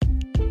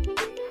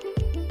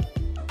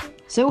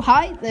So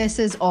hi, this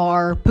is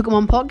our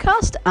Pokemon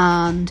podcast,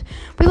 and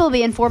we will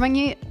be informing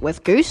you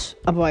with Goose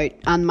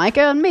and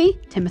Micah and me,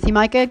 Timothy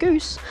Micah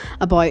Goose,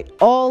 about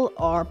all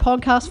our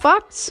podcast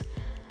facts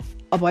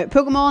about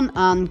Pokemon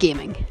and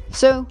gaming.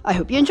 So I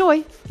hope you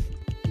enjoy.